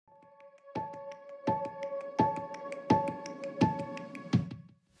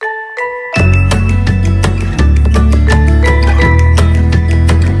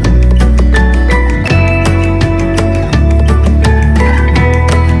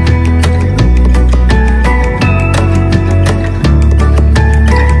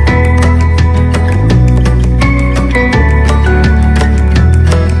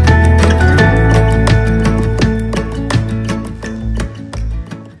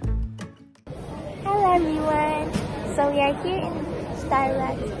everyone! So we are here in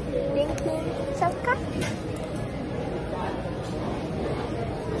Starbucks drinking some coffee.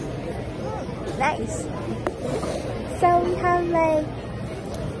 Nice! So we have like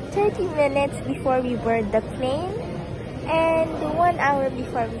 30 minutes before we board the plane and 1 hour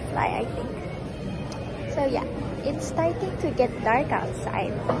before we fly, I think. So yeah, it's starting to get dark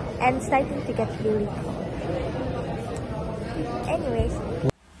outside and starting to get really cold. Anyways,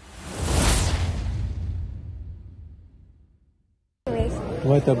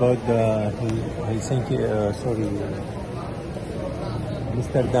 what about the Helsinki,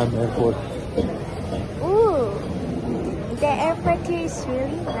 Amsterdam airport? ooh, the airport here is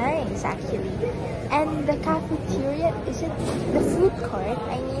really nice actually. And the cafeteria, the food court,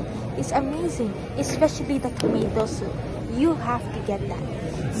 is amazing. Especially the tomato soup. You have to get that.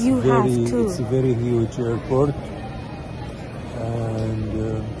 It's a very huge airport. And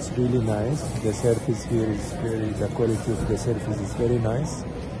it's really nice. The service here is the quality of the service is very nice.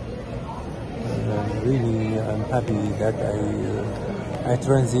 And I'm happy that I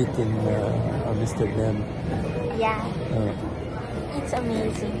transit in Amsterdam. Yeah, it's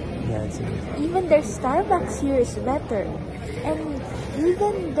amazing. Yeah, it's amazing. Even their Starbucks here is better, and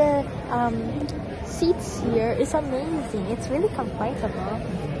even the seats here is amazing. It's really comfortable.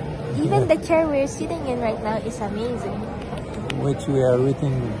 Even the chair we're sitting in right now is amazing. Which we are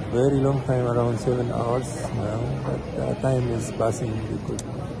waiting very long time, around 7 hours now, but time is passing because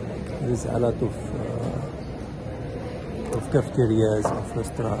there is a lot of cafeterias, of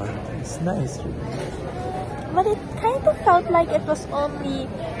restaurants. It's nice, really. But it kind of felt like it was only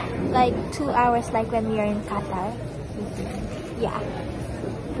like 2 hours, like when we are in Qatar. Yeah.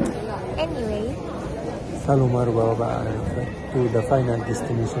 Anyway. Salomar Baba to the final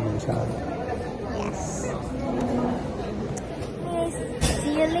destination, inshallah. Yes.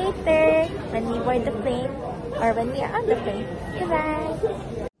 See you later when we board the plane or when we are on the plane. Goodbye.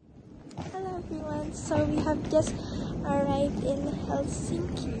 Hello everyone. So we have just arrived in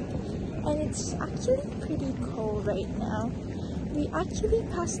Helsinki and it's actually pretty cold right now. We actually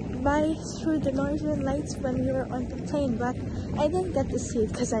passed by through the northern lights when we were on the plane, but I didn't get to see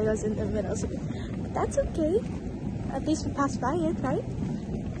it because I was in the middle. So that's okay. At least we passed by it, right?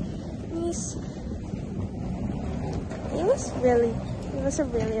 It was a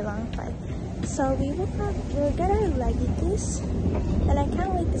really long flight. So we'll get our luggages and I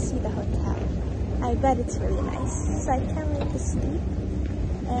can't wait to see the hotel. I bet it's really nice. So I can't wait to sleep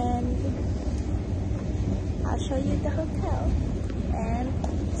and I'll show you the hotel and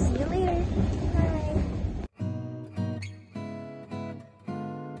see you later. Bye.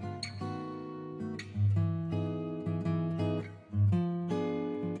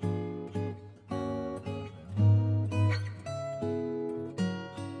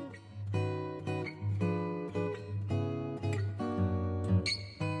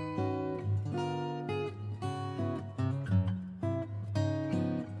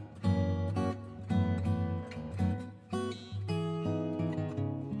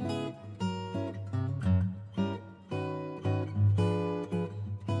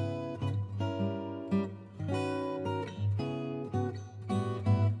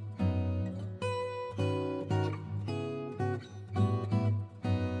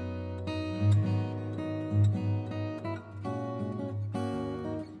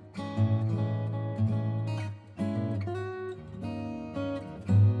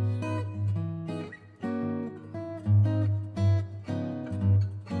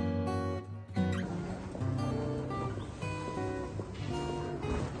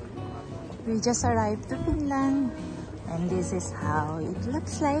 We just arrived to Finland and this is how it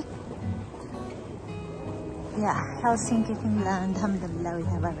looks like. Yeah, Helsinki, Finland. Alhamdulillah, we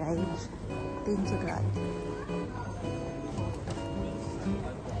have arrived. Thank you, God.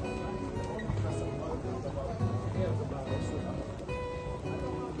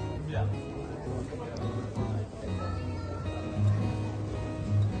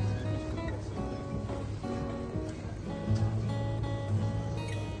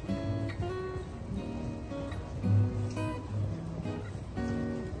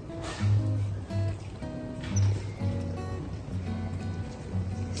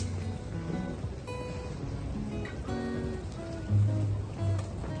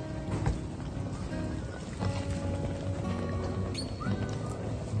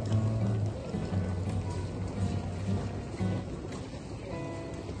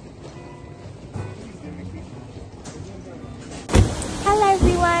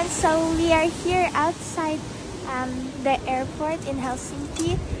 So we are here outside the airport in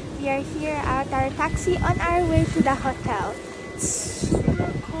Helsinki. We are here at our taxi on our way to the hotel. It's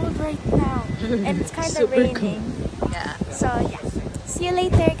super cold right now. And it's kind of raining. Yeah. So yeah. See you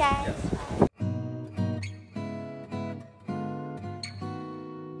later, guys.